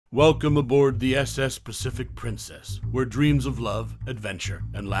Welcome aboard the SS Pacific Princess, where dreams of love, adventure,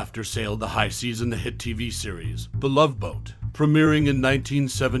 and laughter sailed the high seas in the hit TV series, The Love Boat. Premiering in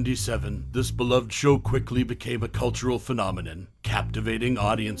 1977, this beloved show quickly became a cultural phenomenon, captivating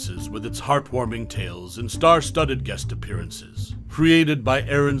audiences with its heartwarming tales and star-studded guest appearances. Created by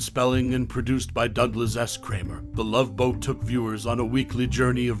Aaron Spelling and produced by Douglas S. Kramer, The Love Boat took viewers on a weekly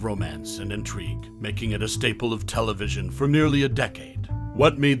journey of romance and intrigue, making it a staple of television for nearly a decade.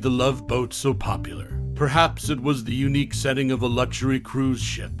 What made The Love Boat so popular? Perhaps it was the unique setting of a luxury cruise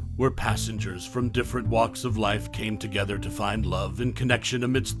ship, where passengers from different walks of life came together to find love and connection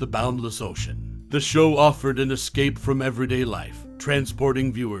amidst the boundless ocean. The show offered an escape from everyday life,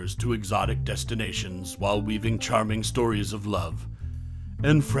 transporting viewers to exotic destinations while weaving charming stories of love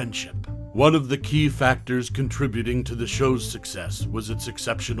and friendship. One of the key factors contributing to the show's success was its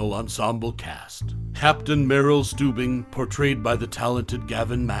exceptional ensemble cast. Captain Merrill Stubing, portrayed by the talented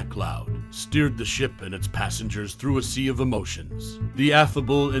Gavin MacLeod, steered the ship and its passengers through a sea of emotions. The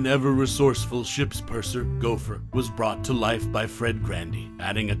affable and ever-resourceful ship's purser, Gopher, was brought to life by Grandy,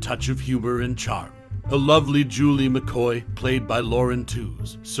 adding a touch of humor and charm. A lovely Julie McCoy, played by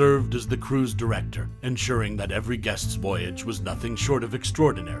Tewes, served as the cruise director, ensuring that every guest's voyage was nothing short of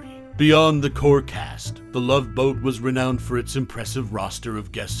extraordinary. Beyond the core cast, The Love Boat was renowned for its impressive roster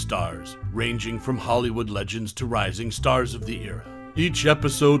of guest stars, ranging from Hollywood legends to rising stars of the era. Each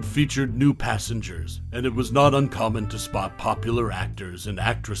episode featured new passengers, and it was not uncommon to spot popular actors and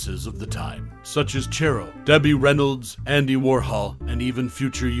actresses of the time, such as Cheryl, Debbie Reynolds, Andy Warhol, and even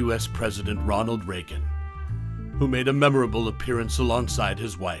future U.S. President Ronald Reagan, who made a memorable appearance alongside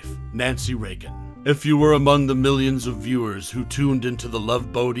his wife, Nanci Reagan. If you were among the millions of viewers who tuned into The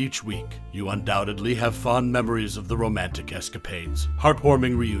Love Boat each week, you undoubtedly have fond memories of the romantic escapades,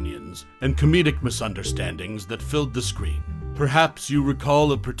 heartwarming reunions, and comedic misunderstandings that filled the screen. Perhaps you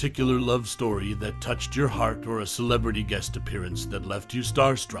recall a particular love story that touched your heart or a celebrity guest appearance that left you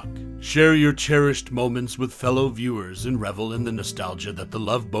starstruck. Share your cherished moments with fellow viewers and revel in the nostalgia that The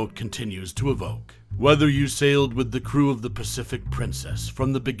Love Boat continues to evoke. Whether you sailed with the crew of the Pacific Princess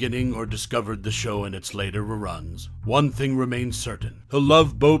from the beginning or discovered the show in its later reruns, one thing remains certain. The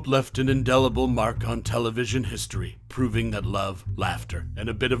Love Boat left an indelible mark on television history, proving that love, laughter, and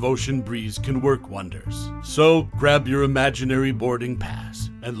a bit of ocean breeze can work wonders. So, grab your imaginary boarding pass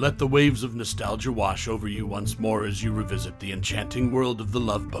and let the waves of nostalgia wash over you once more as you revisit the enchanting world of The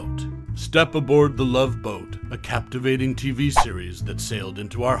Love Boat. Step aboard The Love Boat, a captivating TV series that sailed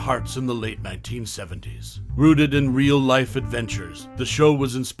into our hearts in the late 1970s. Rooted in real-life adventures, the show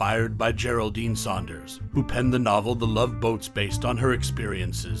was inspired by Geraldine Saunders, who penned the novel The Love Boats based on her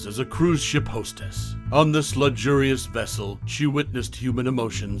experiences as a cruise ship hostess. On this luxurious vessel, she witnessed human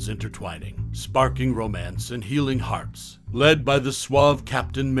emotions intertwining, sparking romance and healing hearts. Led by the suave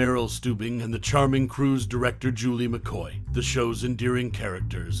Captain Merrill Stubing and the charming cruise director Julie McCoy, the show's endearing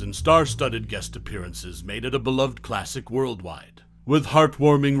characters and star-studded guest appearances made it a beloved classic worldwide. With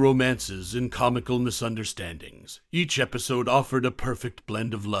heartwarming romances and comical misunderstandings, each episode offered a perfect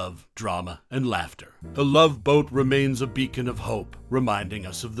blend of love, drama, and laughter. The Love Boat remains a beacon of hope, reminding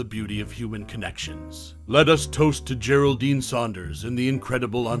us of the beauty of human connections. Let us toast to Geraldine Saunders and the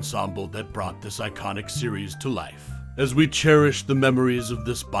incredible ensemble that brought this iconic series to life. As we cherish the memories of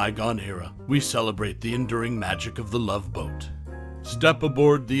this bygone era, we celebrate the enduring magic of The Love Boat. Step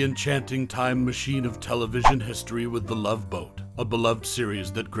aboard the enchanting time machine of television history with The Love Boat, a beloved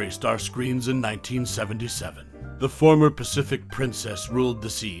series that graced our screens in 1977. The former Pacific Princess ruled the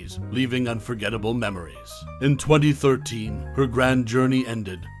seas, leaving unforgettable memories. In 2013, her grand journey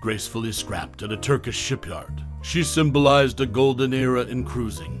ended, gracefully scrapped at a Turkish shipyard. She symbolized a golden era in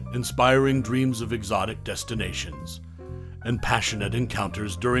cruising, inspiring dreams of exotic destinations and passionate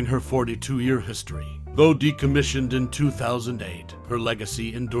encounters during her 42-year history. Though decommissioned in 2008, her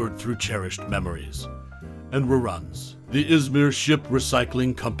legacy endured through cherished memories and reruns. The Izmir Ship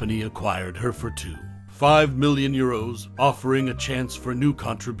Recycling Company acquired her for €5 million, offering a chance for new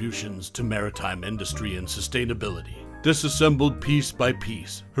contributions to maritime industry and sustainability. Disassembled piece by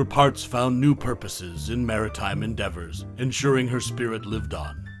piece, her parts found new purposes in maritime endeavors, ensuring her spirit lived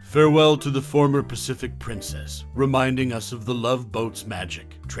on. Farewell to the former Pacific Princess, reminding us of The Love Boat's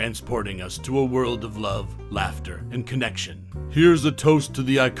magic, transporting us to a world of love, laughter, and connection. Here's a toast to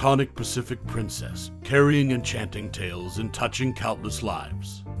the iconic Pacific Princess, carrying enchanting tales and touching countless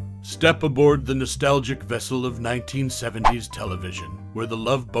lives. Step aboard the nostalgic vessel of 1970s television, where The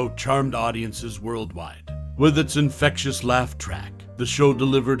Love Boat charmed audiences worldwide. With its infectious laugh track, the show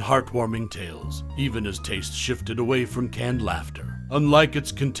delivered heartwarming tales, even as tastes shifted away from canned laughter. Unlike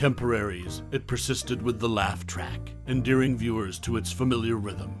its contemporaries, it persisted with the laugh track, endearing viewers to its familiar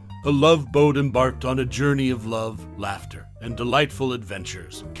rhythm. A love boat embarked on a journey of love, laughter, and delightful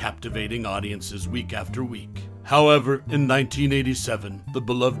adventures, captivating audiences week after week. However, in 1987, the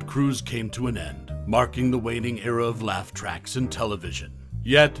beloved cruise came to an end, marking the waning era of laugh tracks in television.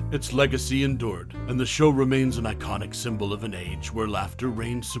 Yet, its legacy endured, and the show remains an iconic symbol of an age where laughter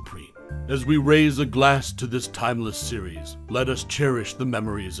reigned supreme. As we raise a glass to this timeless series, let us cherish the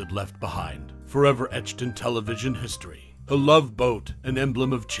memories it left behind, forever etched in television history. A love boat, an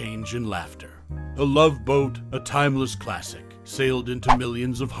emblem of change and laughter. A love boat, a timeless classic, sailed into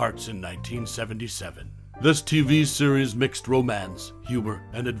millions of hearts in 1977. This TV series mixed romance, humor,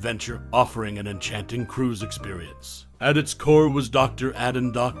 and adventure, offering an enchanting cruise experience. At its core was Dr.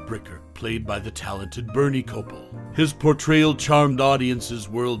 Adam Doc Bricker, played by the talented Bernie Kopell. His portrayal charmed audiences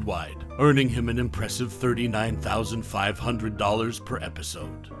worldwide, earning him an impressive $39,500 per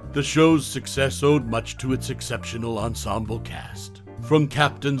episode. The show's success owed much to its exceptional ensemble cast. From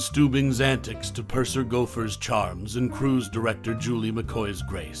Captain Stubing's antics to Purser Gopher's charms and cruise director Julie McCoy's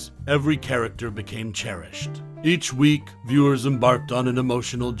grace, every character became cherished. Each week, viewers embarked on an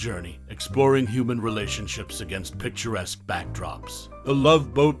emotional journey, exploring human relationships against picturesque backdrops. The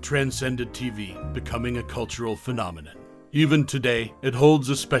Love Boat transcended TV, becoming a cultural phenomenon. Even today, it holds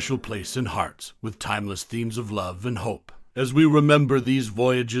a special place in hearts, with timeless themes of love and hope. As we remember these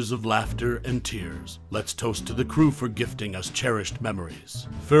voyages of laughter and tears, let's toast to the crew for gifting us cherished memories.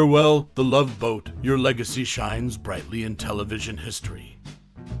 Farewell, the Love Boat, your legacy shines brightly in television history.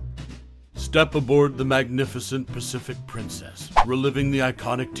 Step aboard the magnificent Pacific Princess, reliving the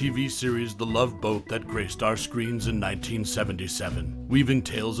iconic TV series The Love Boat that graced our screens in 1977, weaving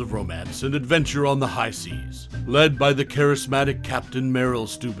tales of romance and adventure on the high seas. Led by the charismatic Captain Merrill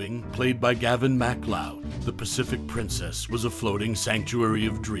Stubing, played by Gavin MacLeod, the Pacific Princess was a floating sanctuary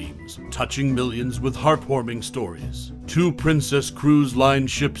of dreams, touching millions with heartwarming stories. Two Princess Cruise Line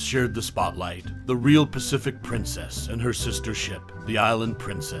ships shared the spotlight, the real Pacific Princess and her sister ship, the Island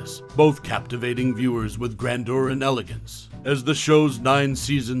Princess, both captivating viewers with grandeur and elegance. As the show's 9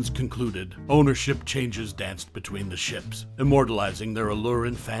 seasons concluded, ownership changes danced between the ships, immortalizing their allure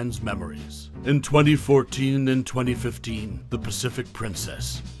in fans' memories. In 2014 and 2015, the Pacific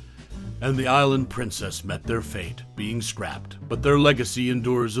Princess and the Island Princess met their fate, being scrapped, but their legacy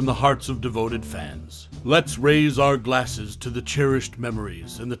endures in the hearts of devoted fans. Let's raise our glasses to the cherished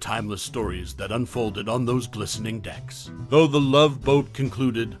memories and the timeless stories that unfolded on those glistening decks. Though the Love Boat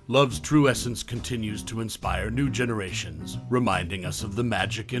concluded, love's true essence continues to inspire new generations, reminding us of the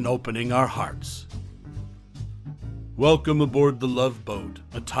magic in opening our hearts. Welcome aboard the Love Boat,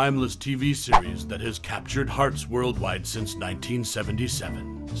 a timeless TV series that has captured hearts worldwide since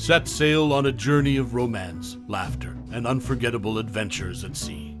 1977. Set sail on a journey of romance, laughter, and unforgettable adventures at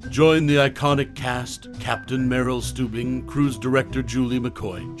sea. Join the iconic cast, Captain Merrill Stubing, cruise director Julie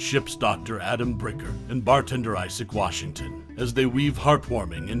McCoy, ship's Dr. Adam Bricker, and bartender Isaac Washington, as they weave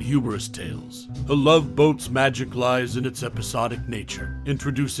heartwarming and humorous tales. The Love Boat's magic lies in its episodic nature,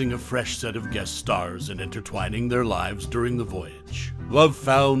 introducing a fresh set of guest stars and intertwining their lives during the voyage. Love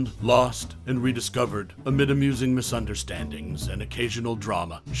found, lost, and rediscovered amid amusing misunderstandings and occasional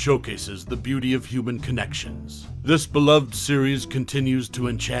drama showcases the beauty of human connections. This beloved series continues to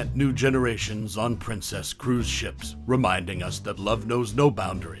enchant new generations on Princess cruise ships, reminding us that love knows no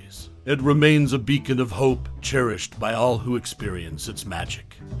boundaries. It remains a beacon of hope, cherished by all who experience its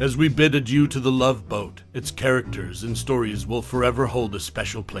magic. As we bid adieu to the Love Boat, its characters and stories will forever hold a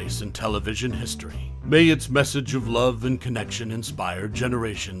special place in television history. May its message of love and connection inspire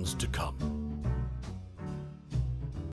generations to come.